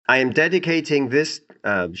I am dedicating this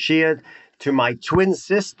shir to my twin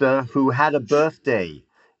sister who had a birthday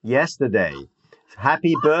yesterday.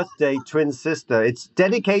 Happy birthday, twin sister. It's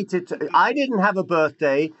dedicated to, I didn't have a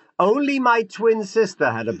birthday. Only my twin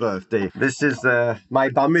sister had a birthday. This is my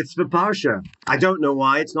bar mitzvah parsha. I don't know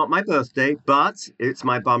why it's not my birthday, but it's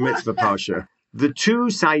my bar mitzvah parsha. The two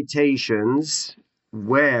citations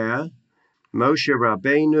where Moshe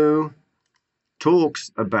Rabbeinu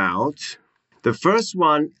talks about, the first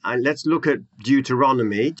one, let's look at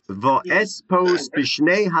Deuteronomy. Va'espos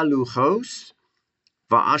bishnei haluchos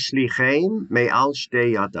va'ashlichem me'al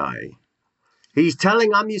shtei yadai. He's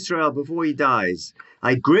telling Am Yisrael before he dies,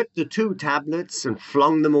 I gripped the two tablets and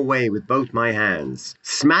flung them away with both my hands,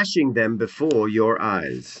 smashing them before your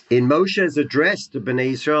eyes. In Moshe's address to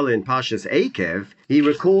Bnei Yisrael in Parshas Eikev, he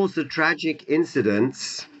recalls the tragic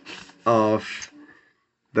incidents of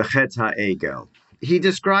the Chet HaEgel. He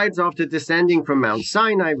describes after descending from Mount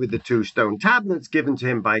Sinai with the two stone tablets given to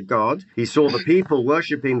him by God, he saw the people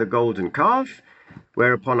worshipping the golden calf,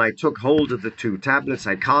 whereupon I took hold of the two tablets,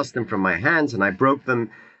 I cast them from my hands, and I broke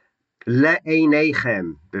them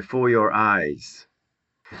le'einechem, before your eyes.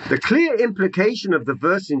 The clear implication of the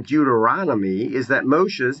verse in Deuteronomy is that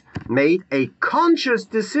Moshe made a conscious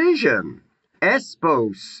decision.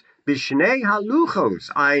 Espos bishnei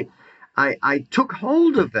haluchos. I took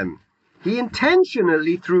hold of them. He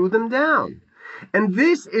intentionally threw them down. And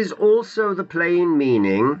this is also the plain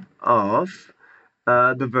meaning of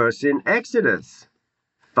the verse in Exodus.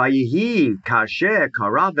 Vayihi kasher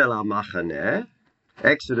karav el ha'machaneh,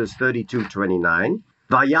 Exodus 32:29.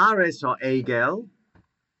 Vayares ha'egel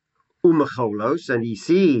u'mecholos, and he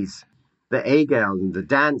sees the egel and the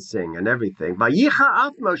dancing and everything. Vayicha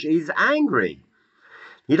af Moshe, he's angry.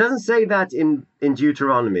 He doesn't say that in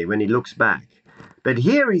Deuteronomy when he looks back. But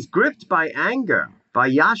here he's gripped by anger.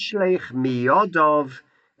 Vayashlech miyodov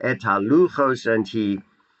et haluchos, and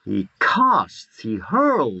he casts, he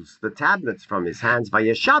hurls the tablets from his hands.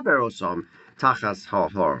 Vayeshaber osam tachas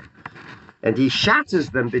hahor, and he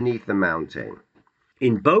shatters them beneath the mountain.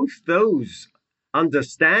 In both those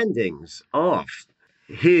understandings of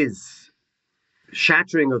his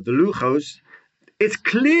shattering of the luchos, it's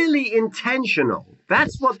clearly intentional.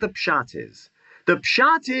 That's what the pshat is. The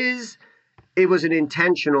pshat is, it was an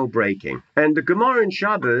intentional breaking. And the Gemara in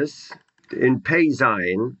Shabbos, in Pei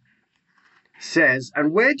Zayin, says,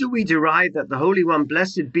 and where do we derive that the Holy One,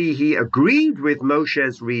 blessed be He, agreed with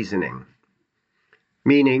Moshe's reasoning?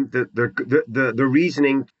 Meaning the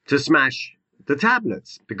reasoning to smash the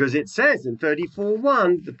tablets. Because it says in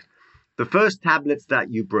 34:1, the first tablets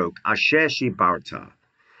that you broke, Asher Shibarta.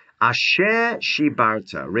 Asher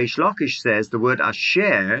Shibarta. Reish Lakish says the word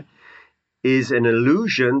Asher is an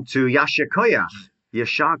allusion to Yasher Koyach,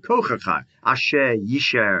 Yashar Kochacha, Asher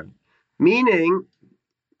Yisher, meaning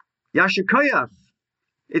Yasher Koyach.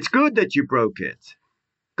 It's good that you broke it.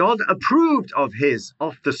 God approved of his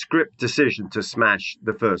off-the-script decision to smash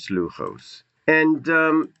the first luchos. And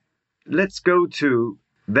let's go to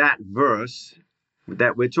that verse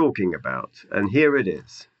that we're talking about. And here it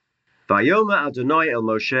is. Vayoma Adonai el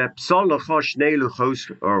Moshe, psol lecho shnei luchos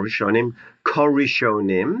rishonim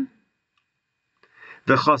korishonim,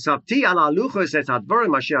 v'chosabti al haluchos et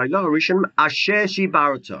hadvarim asher haylo rishonim asher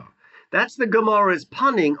shibarta. That's the Gemara's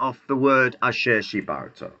punning off the word asher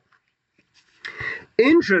shibarta.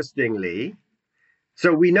 Interestingly,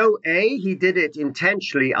 so we know A, he did it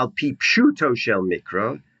intentionally al pi pshuto shel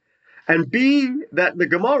mikra, and B, that the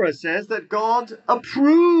Gemara says that God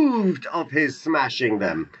approved of his smashing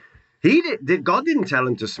them. God didn't tell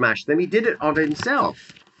him to smash them, he did it of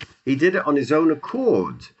himself. He did it on his own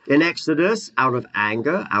accord. In Exodus, out of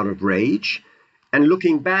anger, out of rage, and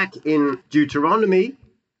looking back in Deuteronomy,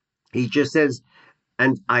 he just says,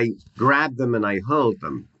 and I grabbed them and I hurled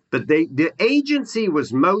them. But the agency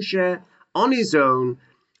was Moshe on his own,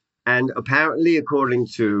 and apparently, according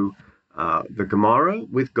to the Gemara,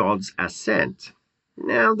 with God's assent.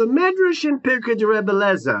 Now, the Medrash in Pirkei de Rebbe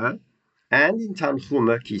Lezer and in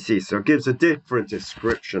Tanchuma Kisiso gives a different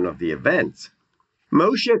description of the event.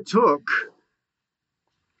 Moshe took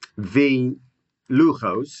the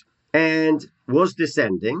luchos and was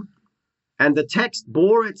descending, and the text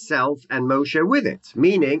bore itself and Moshe with it,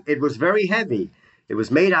 meaning it was very heavy. It was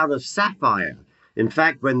made out of sapphire. In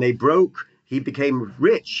fact, when they broke, he became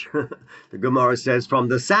rich, the Gemara says, from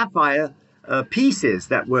the sapphire pieces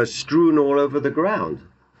that were strewn all over the ground.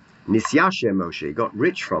 Nisyashe Moshe got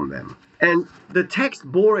rich from them. And the text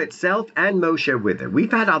bore itself and Moshe with it.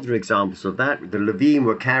 We've had other examples of that. The Levim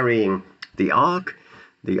were carrying the ark.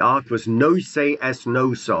 The ark was nosei es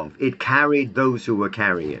nosov. It carried those who were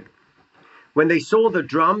carrying it. when they saw the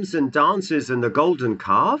drums and dances and the golden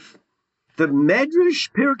calf, the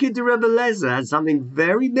Medrash Pirkei de Rebbe Eliezer has something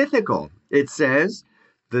very mythical. It says,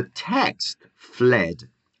 the text fled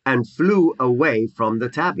and flew away from the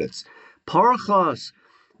tablets. Porchos,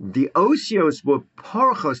 the osios were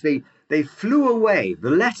porchos, they flew away, the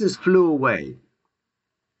letters flew away.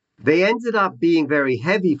 They ended up being very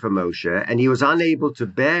heavy for Moshe, and he was unable to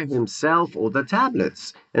bear himself or the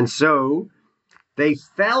tablets. And so they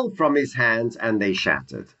fell from his hands and they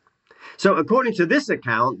shattered. So according to this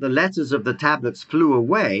account, the letters of the tablets flew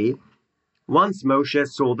away once Moshe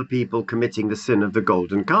saw the people committing the sin of the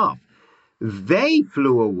golden calf. They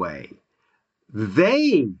flew away.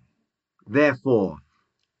 They, therefore,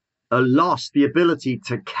 lost the ability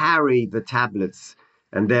to carry the tablets,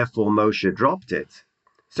 and therefore Moshe dropped it.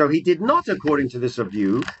 So he did not, according to this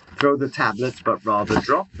view, throw the tablets, but rather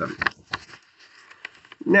drop them.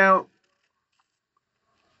 Now,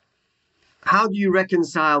 how do you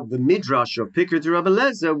reconcile the Midrash of Pirkei de Rebbe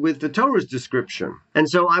Eliezer with the Torah's description? And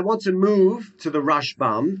so I want to move to the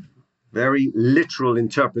Rashbam, very literal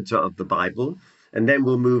interpreter of the Bible, and then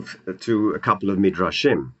we'll move to a couple of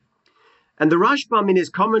Midrashim. And the Rashbam, in his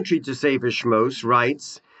commentary to Sefer Shmos,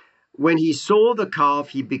 writes, when he saw the calf,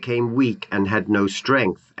 he became weak and had no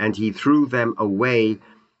strength, and he threw them away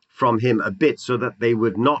from him a bit so that they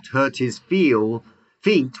would not hurt his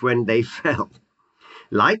feet when they fell.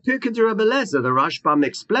 Like Pirkei de Rebbe Eliezer, the Rashbam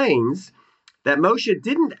explains that Moshe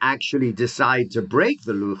didn't actually decide to break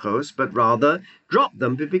the luchos, but rather drop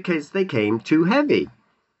them because they came too heavy.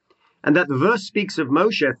 And that the verse speaks of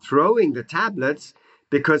Moshe throwing the tablets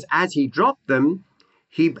because as he dropped them,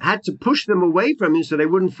 he had to push them away from him so they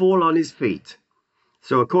wouldn't fall on his feet.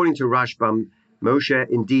 So according to Rashbam, Moshe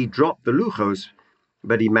indeed dropped the luchos,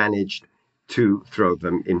 but he managed to throw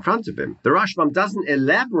them in front of him. The Rashbam doesn't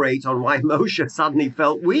elaborate on why Moshe suddenly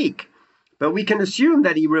felt weak, but we can assume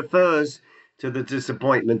that he refers to the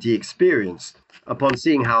disappointment he experienced upon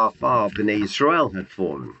seeing how far Bnei Yisrael had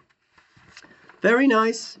fallen. Very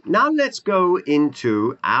nice. Now let's go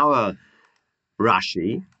into our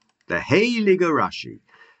Rashi, the Heilige Rashi.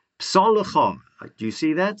 Psal. Do you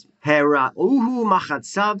see that? Hera'uhu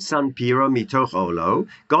machatzav sanpira mitoch olo.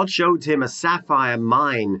 God showed him a sapphire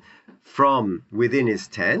mine from within his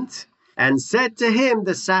tent and said to him,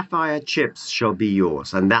 the sapphire chips shall be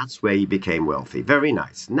yours. And that's where he became wealthy. Very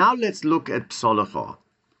nice. Now let's look at Psal.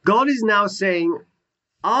 God is now saying,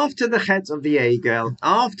 after the Chet of the Egel,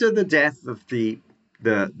 after the death of the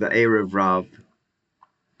Erev Rav,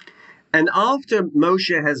 and after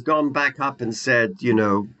Moshe has gone back up and said,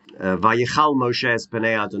 Vayichal Moshe es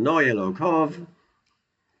Pnei Adonai Elokov,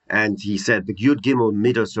 and he said, the Yud Gimel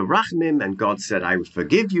Midos of Rachmim, and God said, I will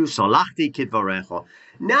forgive you, Solachti Kidvarecho.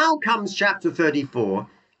 Now comes chapter 34,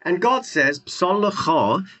 and God says, Psal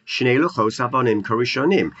lecha, Shnei lechos avonim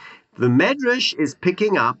karishonim. The Medrash is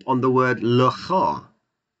picking up on the word lecha,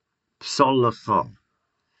 Psal lecha.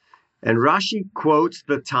 And Rashi quotes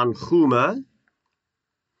the Tanchuma.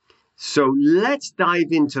 So let's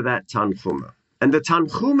dive into that Tanchuma. And the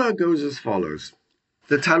Tanchuma goes as follows.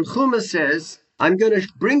 The Tanchuma says, I'm going to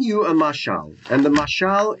bring you a mashal, and the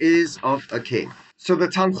mashal is of a king. So the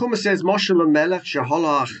Tanchuma says, Moshe Melech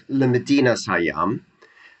sheholach lemedinas hayam.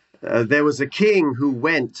 There was a king who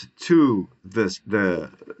went to the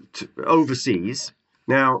overseas.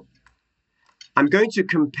 Now, I'm going to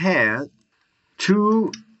compare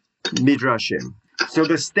two midrashim. So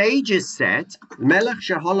the stage is set. Melech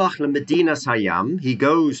sheholach lemedinas hayam. He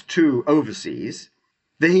goes to overseas.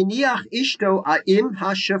 V'hiniach ishto a'im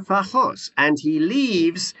hashefachot, and he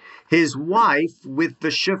leaves his wife with the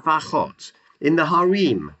shefachot in the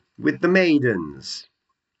harem with the maidens.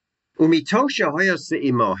 Umitosha hoyose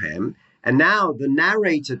imohem, and now the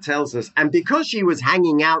narrator tells us, and because she was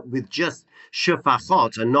hanging out with just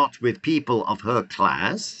shefachot and not with people of her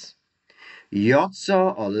class,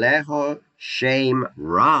 yotza oleho shem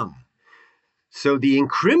ra. So the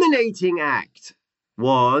incriminating act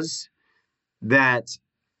was that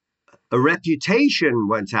a reputation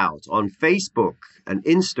went out on Facebook and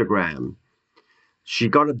Instagram. She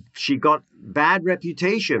got bad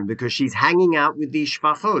reputation because she's hanging out with these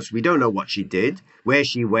shfachos. We don't know what she did, where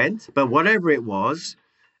she went, but whatever it was,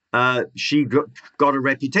 she got a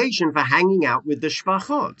reputation for hanging out with the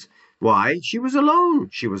shfachot. Why? She was alone.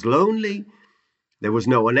 She was lonely. There was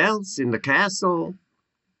no one else in the castle.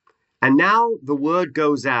 And now the word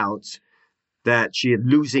goes out that she is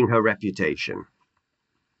losing her reputation.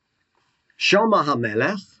 Shama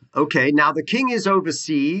HaMelech. Okay, now the king is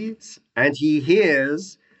overseas and he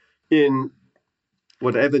hears in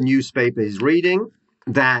whatever newspaper he's reading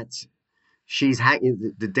that she's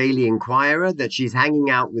hanging, the Daily Inquirer, that she's hanging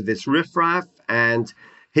out with this riffraff, and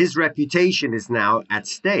his reputation is now at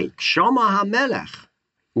stake. Shama HaMelech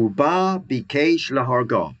Uba Bikesh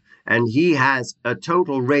Lahargo. And he has a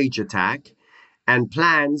total rage attack and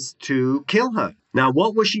plans to kill her. Now,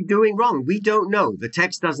 what was she doing wrong? We don't know. The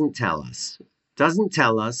text doesn't tell us. Doesn't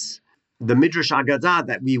tell us. The Midrash Agadah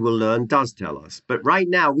that we will learn does tell us. But right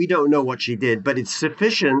now, we don't know what she did, but it's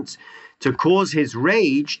sufficient to cause his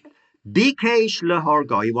rage. Bikesh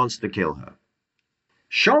Lahargo. He wants to kill her.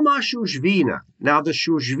 Shoma Shushvina. Now, the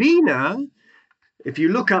Shushvina, if you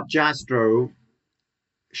look up Jastrow,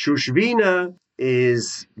 Shushvina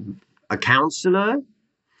is a counselor,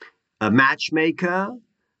 a matchmaker,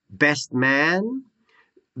 best man,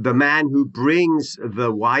 the man who brings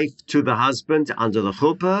the wife to the husband under the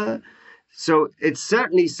chuppah. So it's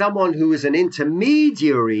certainly someone who is an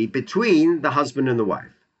intermediary between the husband and the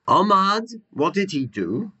wife. Ahmad, what did he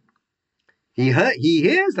do? He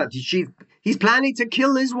hears that he's planning to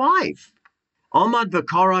kill his wife. Ahmad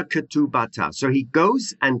v'kara ketubata. So he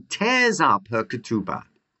goes and tears up her ketubah.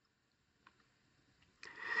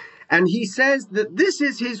 And he says that this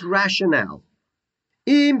is his rationale.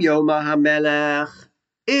 Im Yoma HaMelech,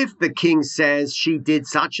 if the king says she did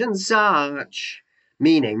such and such,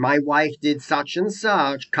 meaning my wife did such and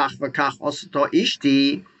such, kach v'kach osato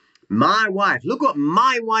ishti, my wife, look what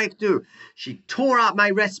my wife do. She tore up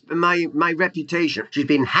my reputation. She's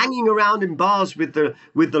been hanging around in bars with the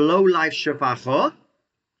low-life shafachot.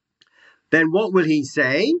 Then what will he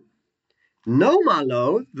say? No,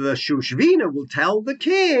 Malo, the Shushvina will tell the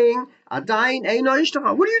king, Adain Eino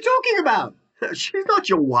Ishtacha. What are you talking about? She's not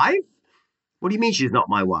your wife. What do you mean she's not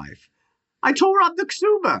my wife? I tore up the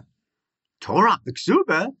ksuba. Tore up the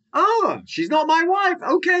ksuba? Oh, she's not my wife.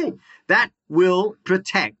 Okay. That will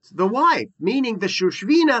protect the wife, meaning the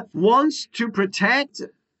Shushvina wants to protect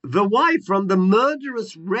the wife from the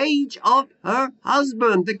murderous rage of her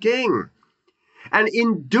husband, the king. And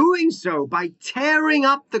in doing so, by tearing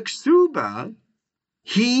up the ksuba,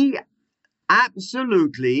 he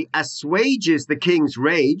absolutely assuages the king's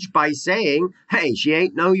rage by saying, hey, she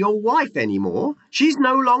ain't your wife anymore. She's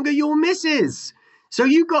no longer your missus. So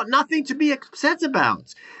you've got nothing to be upset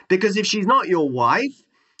about. Because if she's not your wife,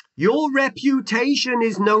 your reputation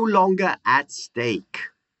is no longer at stake.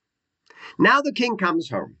 Now the king comes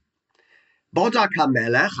home. Bodak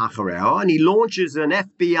HaMelech achareo, and he launches an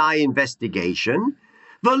FBI investigation.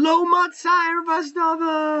 V'lo matzair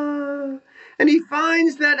v'asdava. And he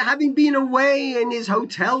finds that having been away in his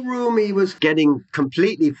hotel room, he was getting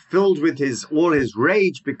completely filled with all his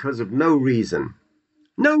rage because of no reason.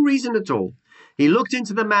 No reason at all. He looked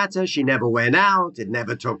into the matter. She never went out. It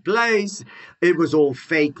never took place. It was all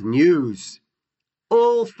fake news.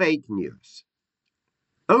 All fake news.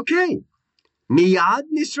 Okay. Miyad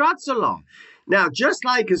nisratzala. Now, just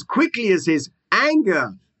like as quickly as his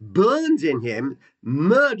anger burned in him,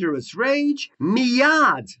 murderous rage,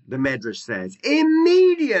 miyad, the Medrash says,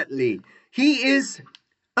 immediately he is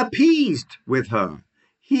appeased with her.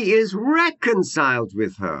 He is reconciled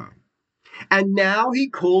with her. And now he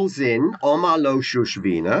calls in Omar lo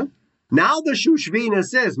Shushvina. Now the Shushvina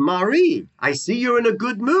says, Marie, I see you're in a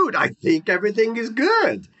good mood. I think everything is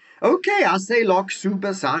good. Okay, I'll say lo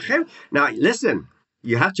ksuba sachem. Now, listen,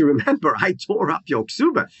 you have to remember, I tore up your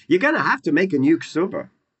ksuba. You're going to have to make a new ksuba.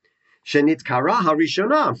 Shenit kara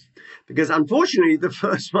harishona. Because unfortunately, the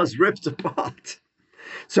first one's ripped apart.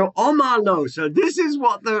 So Omar lo. So this is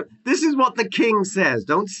what the king says.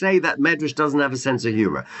 Don't say that Medrash doesn't have a sense of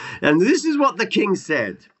humor. And this is what the king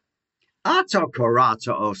said. Ata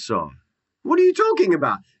korata oso. What are you talking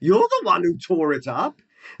about? You're the one who tore it up.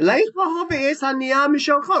 Go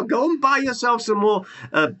and buy yourself some more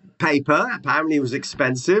paper. Apparently it was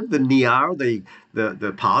expensive, the niyar,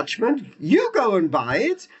 the parchment. You go and buy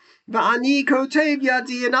it. V'ani kotev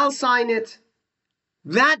yadi, and I'll sign it.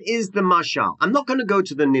 That is the mashal. I'm not going to go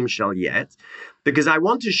to the nimshal yet, because I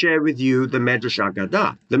want to share with you the Medrash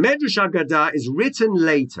Agadah. The Medrash Agadah is written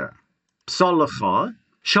later. Psalacha,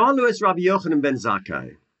 shalu es Rabbi Yochanan ben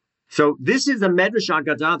Zakkai. So this is a Medrash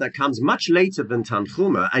Agadah that comes much later than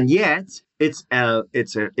Tanchuma, and yet it's a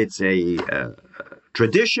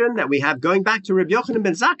tradition that we have going back to Rabbi Yochanan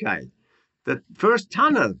ben Zakkai, the first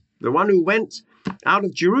Tana, the one who went out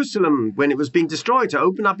of Jerusalem when it was being destroyed to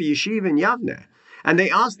open up a yeshiva in Yavne. And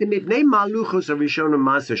they asked him,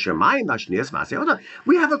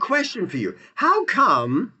 we have a question for you. How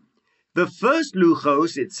come the first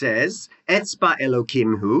luchos, it says, Etzba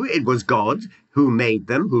Elokim hu, it was God who made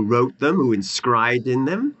them, who wrote them, who inscribed in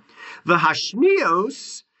them. The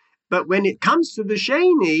Hashnios, but when it comes to the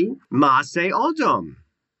Sheni, Maaseh Odom.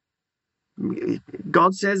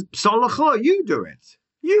 God says, Psolocho, you do it.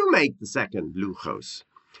 You make the second luchos.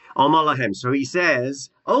 Omalahem. So he says,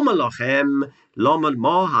 Omalachem, Lomad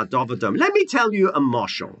Mo Hadovadom. Let me tell you a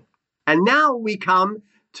moshel. And now we come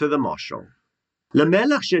to the moshel.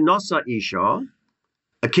 Lemelech shenosa isha,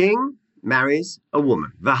 a king marries a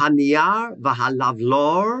woman. V'haniyar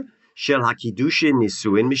v'halavlor shel hakidushin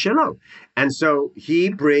nisuin mishelo. And so he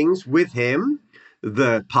brings with him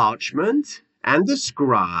the parchment and the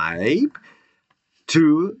scribe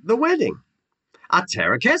to the wedding.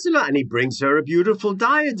 Atera kesela, and he brings her a beautiful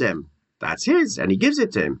diadem. That's his, and he gives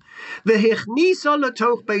it to him. V'hichnisa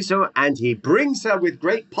letoch beso, and he brings her with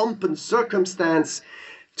great pomp and circumstance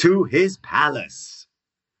to his palace.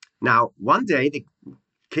 Now, one day the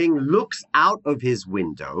king looks out of his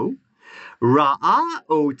window. Ra'a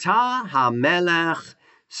ota hamelech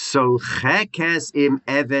sochekes im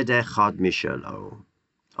eved echad mishelo.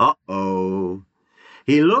 Uh-oh.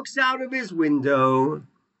 He looks out of his window,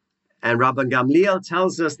 and Rabban Gamliel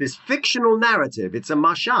tells us this fictional narrative. It's a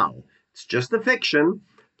mashal. It's just a fiction.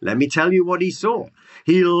 Let me tell you what he saw.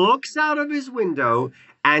 He looks out of his window,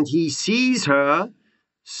 and he sees her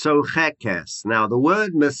sochekes. Now, the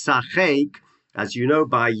word mesachek, as you know,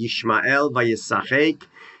 by Yishmael, vayisachek,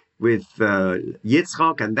 with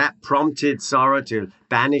Yitzchak, and that prompted Sarah to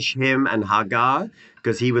banish him and Hagar,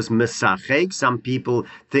 because he was mesachek. Some people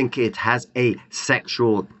think it has a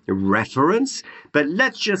sexual reference, but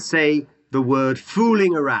let's just say the word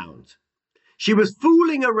fooling around. She was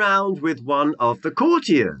fooling around with one of the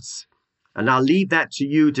courtiers. And I'll leave that to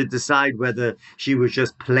you to decide whether she was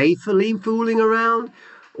just playfully fooling around,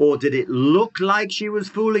 or did it look like she was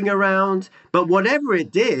fooling around? But whatever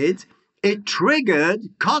it did, it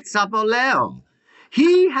triggered Kotzaboleo.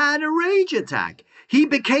 He had a rage attack. He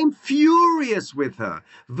became furious with her.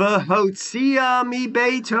 V'hotzia mi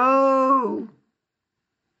beito.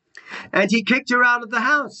 And he kicked her out of the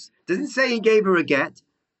house. Doesn't say he gave her a get.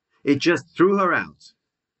 It just threw her out.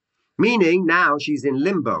 Meaning now she's in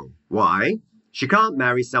limbo. Why? She can't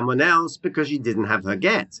marry someone else because she didn't have her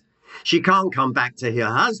get. She can't come back to her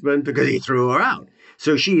husband because he threw her out.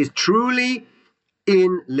 So she is truly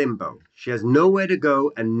in limbo. She has nowhere to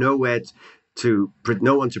go and no one to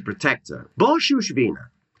protect her. Bo Shushvina,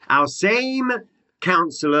 our same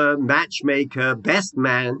counselor, matchmaker, best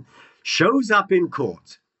man, shows up in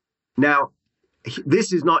court. Now,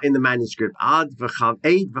 this is not in the manuscript. Ad v'chave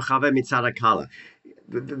mitzad hakala.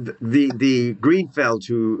 The Greenfeld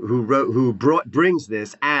who brings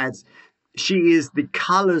this adds, she is the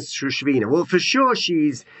colors Shushvina. Well, for sure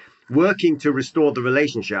she's working to restore the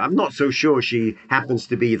relationship. I'm not so sure she happens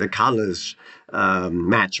to be the colors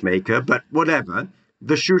matchmaker, but whatever.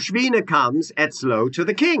 The Shushvina comes etzlo to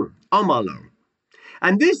the king, Omalo.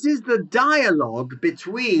 And this is the dialogue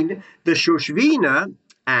between the Shushvina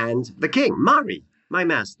and the king, Mari, my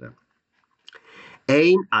master.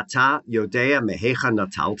 Ein ata yodea mehecha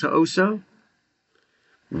natalta oso?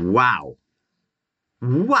 Wow.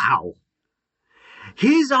 Wow.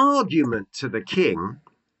 His argument to the king,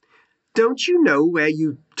 don't you know where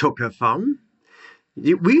you took her from?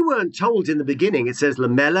 We weren't told in the beginning. It says,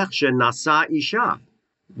 Lemelech shenasa isha.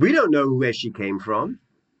 We don't know where she came from.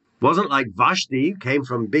 Wasn't like Vashti came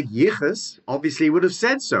from big yichus. Obviously would have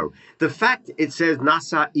said so. The fact it says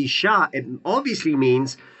nasa isha, it obviously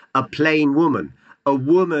means a plain woman, a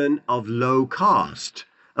woman of low caste,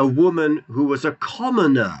 a woman who was a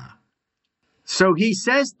commoner. So he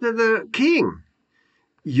says to the king,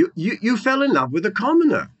 you fell in love with a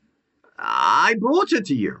commoner. I brought her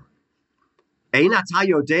to you.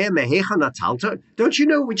 Don't you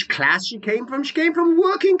know which class she came from? She came from a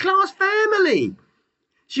working class family.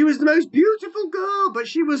 She was the most beautiful girl, but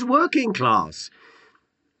she was working class.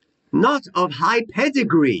 Not of high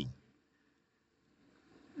pedigree.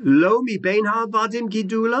 Lo mi bein ha'avadim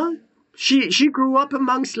gidula. She grew up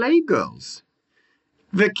among slave girls.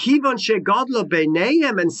 V'kivon shegodlo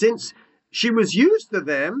beineihem, and since she was used to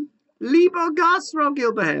them, libo gasro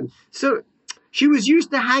gilbahem. So she was used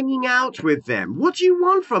to hanging out with them. What do you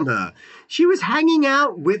want from her? She was hanging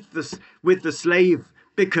out with the slave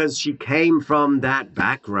because she came from that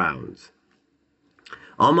background.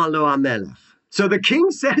 Amalo Amelech. So the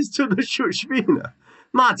king says to the Shushvina,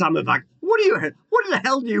 Matamavak, what the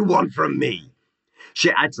hell do you want from me?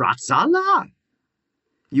 She'adratzala.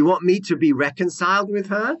 You want me to be reconciled with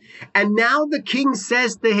her? And now the king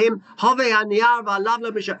says to him,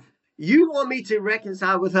 you want me to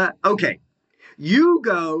reconcile with her? Okay. You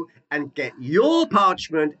go and get your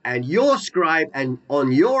parchment and your scribe and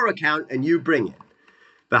on your account and you bring it.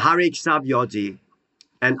 The Harik Sav Yodi,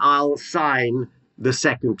 and I'll sign the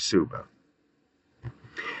second ksuba.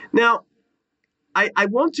 Now, I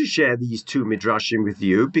want to share these two midrashim with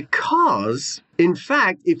you because, in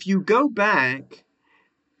fact, if you go back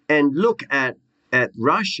and look at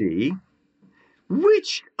Rashi,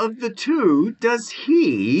 which of the two does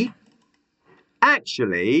he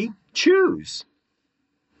actually choose?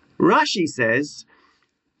 Rashi says,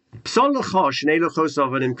 Rashi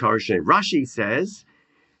says,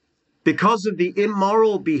 because of the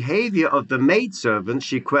immoral behavior of the maidservant,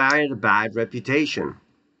 she acquired a bad reputation.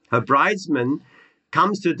 Her bridesman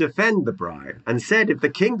comes to defend the bride and said, if the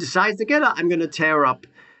king decides to get her, I'm going to tear up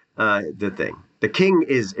the thing. The king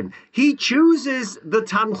he chooses the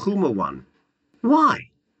Tanchuma one. Why?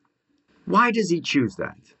 Why does he choose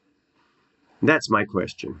that? That's my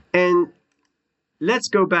question. And let's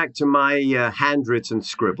go back to my handwritten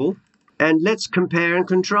scribble and let's compare and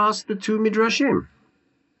contrast the two midrashim.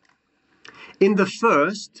 In the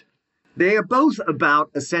first, they are both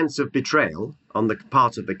about a sense of betrayal on the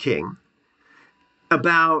part of the king,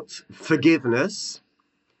 about forgiveness,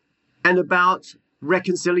 and about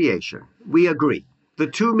reconciliation. We agree. The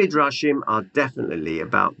two midrashim are definitely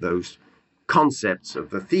about those concepts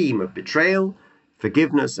of the theme of betrayal,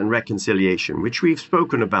 forgiveness, and reconciliation, which we've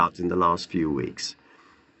spoken about in the last few weeks.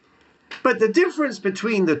 But the difference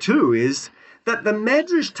between the two is that the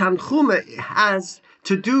Medrash Tanchuma has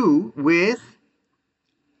to do with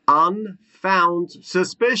unfound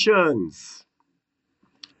suspicions.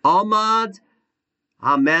 Amad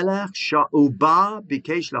HaMelech Sha'uba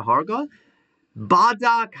Bikesh Laharga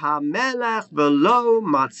Badak HaMelech Velo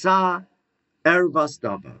Matzah Ervas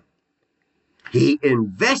Dava. He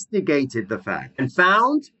investigated the fact and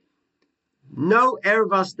found no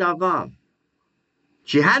Ervas Dava.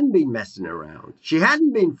 She hadn't been messing around. She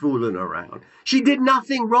hadn't been fooling around. She did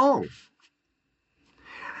nothing wrong.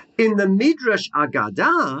 In the Midrash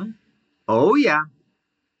Agadah, oh yeah,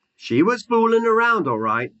 she was fooling around, all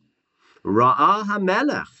right. Ra'ah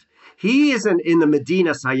HaMelech. He isn't in the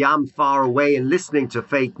Medina Sayyam far away and listening to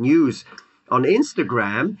fake news on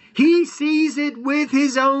Instagram. He sees it with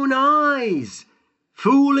his own eyes,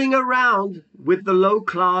 fooling around with the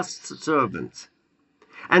low-class servant.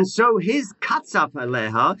 And so his katzaf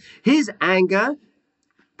aleha, his anger,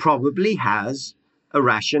 probably has a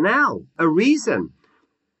rationale, a reason.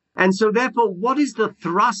 And so therefore, what is the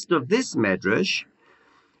thrust of this medrash?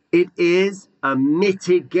 It is a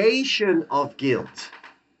mitigation of guilt.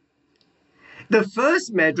 The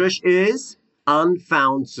first medrash is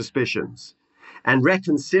unfound suspicions and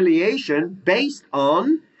reconciliation based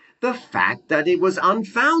on the fact that it was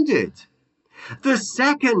unfounded. The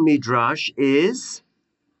second midrash is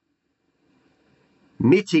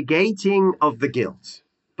mitigating of the guilt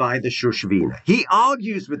by the Shushvina. He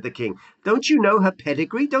argues with the king. Don't you know her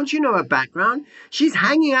pedigree? Don't you know her background? She's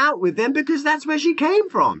hanging out with them because that's where she came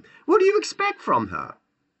from. What do you expect from her?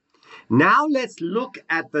 Now let's look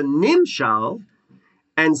at the Nimshal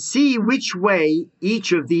and see which way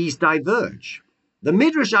each of these diverge. The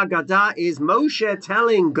Midrash Agadah is Moshe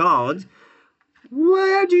telling God,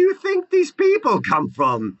 where do you think these people come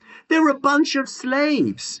from? They're a bunch of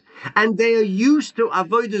slaves, and they are used to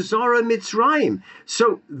Avodah Zarah Mitzrayim.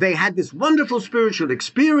 So they had this wonderful spiritual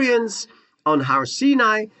experience on Har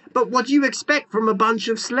Sinai, but what do you expect from a bunch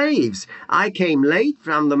of slaves? I came late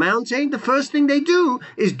from the mountain. The first thing they do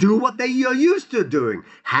is do what they are used to doing,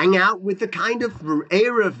 hang out with the kind of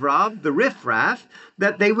Erev Rav, the riffraff,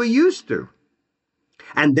 that they were used to.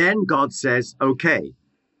 And then God says, okay,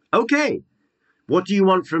 what do you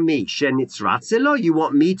want from me? Shenitzratzelo? You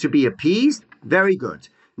want me to be appeased? Very good.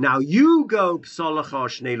 Now you go psolacha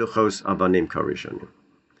shnei luchos abanim karishanim.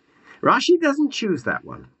 Rashi doesn't choose that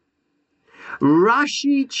one.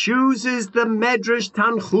 Rashi chooses the Medrash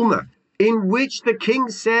Tanchuma, in which the king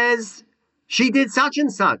says, she did such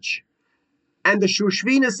and such. And the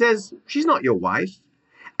Shushvina says, she's not your wife.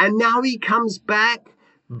 And now he comes back,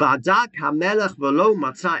 Badak HaMelech velo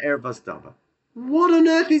matzah ervas dava. What on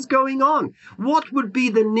earth is going on? What would be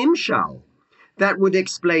the nimshal that would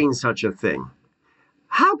explain such a thing?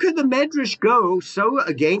 How could the Medrash go so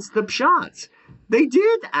against the Pshat? They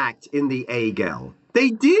did act in the Egel.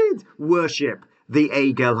 They did worship the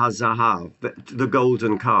Egel HaZahav, the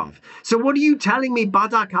golden calf. So what are you telling me,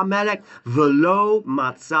 Badak HaMelech velo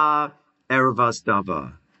matzah ervas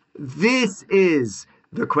dava? This is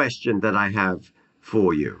the question that I have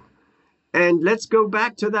for you. And let's go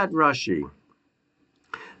back to that Rashi.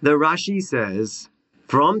 The Rashi says,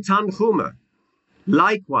 from Tanchuma,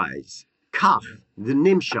 likewise, Kach, the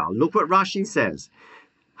Nimshal. Look what Rashi says.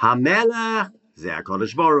 HaMelech, Ze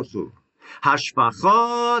HaKadosh Baruch Hu.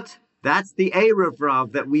 Hashfachot, that's the Erev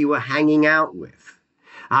Rav that we were hanging out with.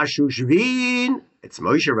 Hashushvin, it's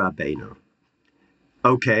Moshe Rabbeinu.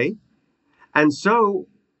 Okay. And so,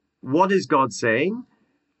 what is God saying?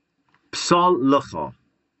 Psal lecha,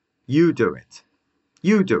 you do it.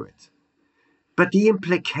 You do it. But the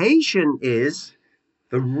implication is,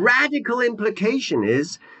 the radical implication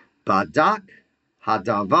is, Badak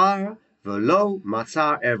hadavar velo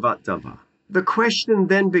matzar ervat davar. The question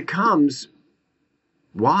then becomes,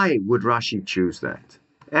 why would Rashi choose that?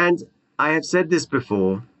 And I have said this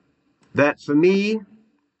before, that for me,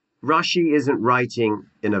 Rashi isn't writing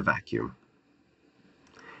in a vacuum.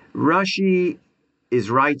 Rashi is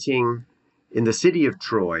writing in the city of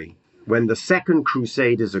Troy when the Second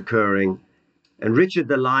Crusade is occurring and Richard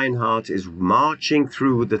the Lionheart is marching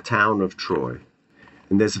through the town of Troy.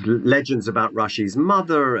 And there's legends about Rashi's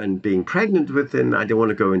mother and being pregnant with him. I don't want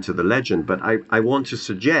to go into the legend, but I want to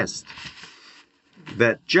suggest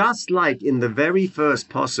that just like in the very first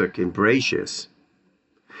posuk in Bereshis,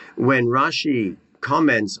 when Rashi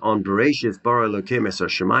comments on Bereshis, Bara Elokim es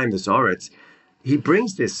hashamayim v'zoretz, he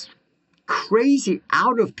brings this crazy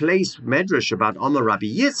out-of-place medrash about Amar Rabbi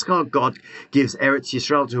Yitzchak. God gives Eretz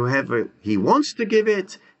Yisrael to whoever he wants to give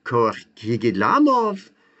it. Koach higid lamov.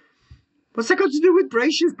 What's that got to do with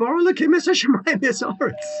Bereshis, Bara Elokim es hashamayim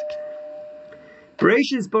v'zoretz?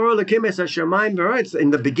 Bereshis, Bara Elokim es hashamayim v'zoretz.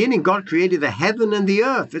 In the beginning, God created the heaven and the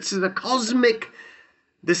earth. This is a cosmic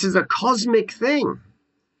thing.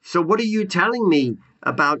 So what are you telling me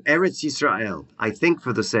about Eretz Yisrael? I think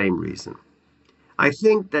for the same reason. I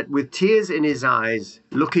think that with tears in his eyes,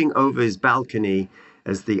 looking over his balcony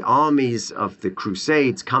as the armies of the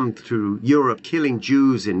Crusades come through Europe, killing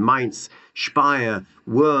Jews in Mainz, Speyer,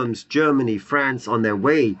 Worms, Germany, France, on their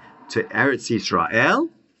way to Eretz Yisrael,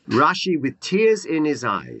 Rashi, with tears in his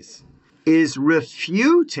eyes, is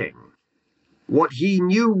refuting what he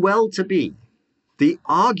knew well to be the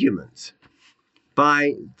argument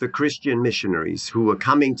by the Christian missionaries who were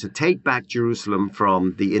coming to take back Jerusalem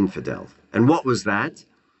from the infidel. And what was that?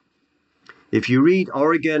 If you read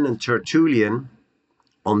Origen and Tertullian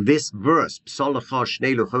on this verse,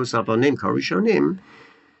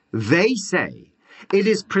 they say it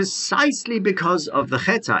is precisely because of the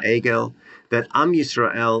Cheta Egel that Am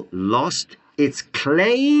Yisrael lost its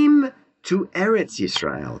claim to Eretz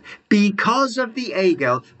Yisrael. Because of the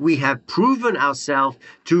Egel, we have proven ourselves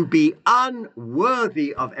to be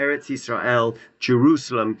unworthy of Eretz Yisrael,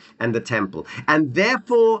 Jerusalem, and the temple. And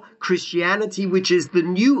therefore, Christianity, which is the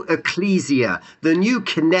new ecclesia, the new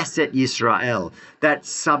Knesset Yisrael, that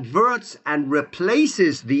subverts and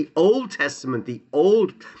replaces the Old Testament, the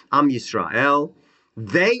old Am Yisrael,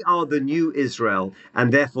 they are the new Israel,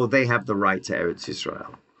 and therefore they have the right to Eretz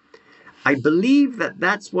Yisrael. I believe that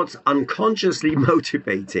that's what's unconsciously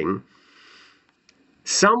motivating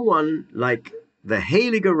someone like the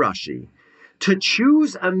Heilige Rashi to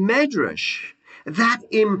choose a medrash that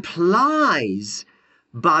implies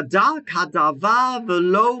Badak hadavar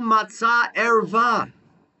velo matza erva.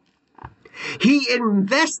 He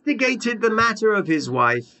investigated the matter of his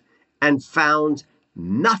wife and found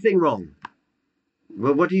nothing wrong.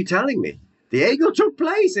 Well, what are you telling me? The Egel took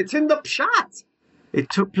place. It's in the Pshat.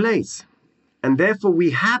 It took place. And therefore,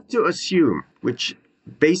 we have to assume, which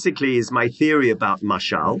basically is my theory about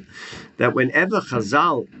Mashal, that whenever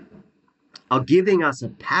Chazal are giving us a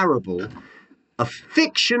parable, a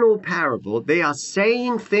fictional parable, they are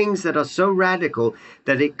saying things that are so radical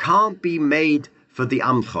that it can't be made for the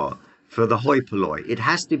Amcha, for the hoi polloi. It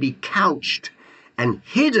has to be couched and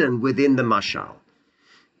hidden within the Mashal.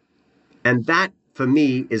 And that, for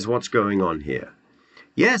me, is what's going on here.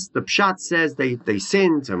 Yes, the Pshat says they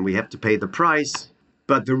sinned and we have to pay the price.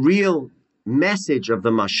 But the real message of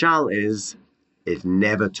the Mashal is it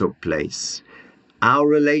never took place. Our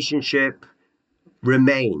relationship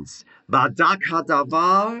remains. Badak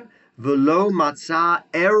hadavar velo matza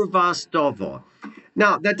ervas dovo.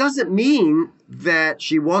 Now, that doesn't mean that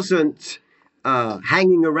she wasn't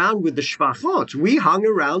hanging around with the Shvachot. We hung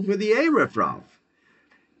around with the Erev Rav.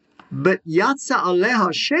 But Yatsa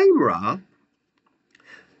Aleha Shemra,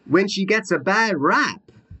 when she gets a bad rap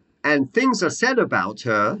and things are said about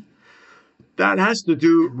her, that has to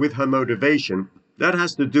do with her motivation. That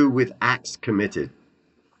has to do with acts committed.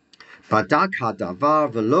 Badak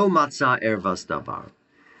hadavar velo matza ervas davar.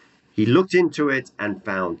 He looked into it and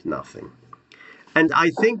found nothing. And I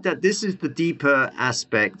think that this is the deeper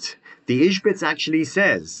aspect. The Ishbitz actually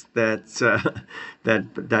says that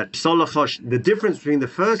that Psolochosh, the difference between the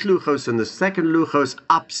first Luchos and the second Luchos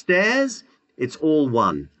upstairs, it's all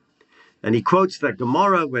one. And he quotes that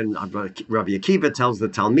Gemara when Rabbi Akiva tells the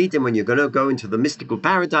Talmidim, when you're going to go into the mystical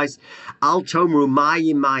paradise, Al tomru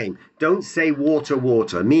mayim mayim, don't say water,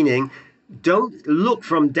 water, meaning don't look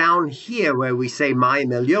from down here where we say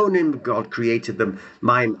Mayim Elyonim, God created them,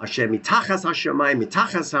 Mayim Asher Mitachas Hashemayim,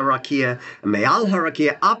 Mitachas Harakia, Me'al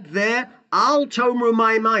Harakia, up there, Al Tomru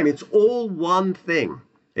Mayim. It's all one thing.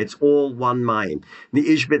 It's all one Mayim. The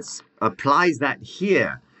Ishbitz applies that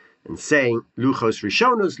here and saying Luchos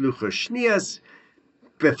Rishonos, Luchos Shnias,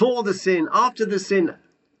 before the sin, after the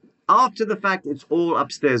fact, it's all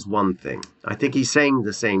upstairs one thing. I think he's saying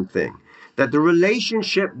the same thing. That the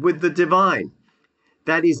relationship with the divine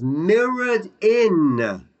that is mirrored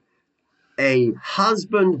in a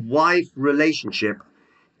husband-wife relationship,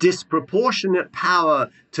 disproportionate power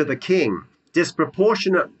to the king,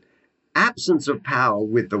 disproportionate absence of power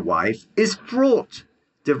with the wife, is fraught.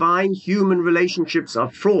 Divine human relationships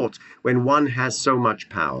are fraught when one has so much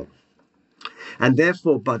power. And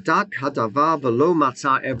therefore, Badak Hadavar V'lo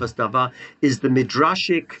Matzah Evas Davar is the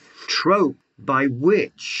midrashic trope by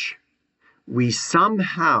which we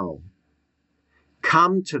somehow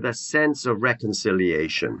come to the sense of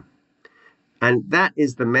reconciliation. And that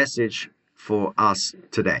is the message for us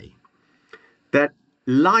today. That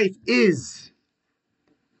life is,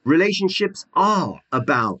 relationships are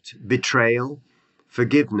about betrayal,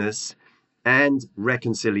 forgiveness, and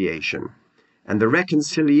reconciliation. And the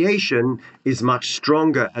reconciliation is much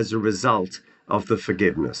stronger as a result of the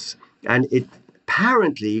forgiveness. And it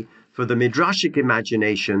apparently, for the midrashic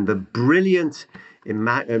imagination, the brilliant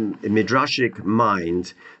midrashic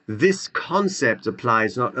mind, this concept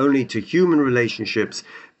applies not only to human relationships,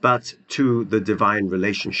 but to the divine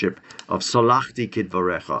relationship of Solachti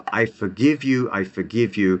Kidvarecha. I forgive you, I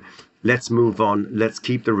forgive you. Let's move on. Let's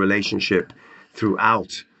keep the relationship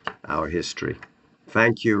throughout our history.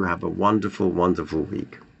 Thank you. Have a wonderful, wonderful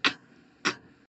week.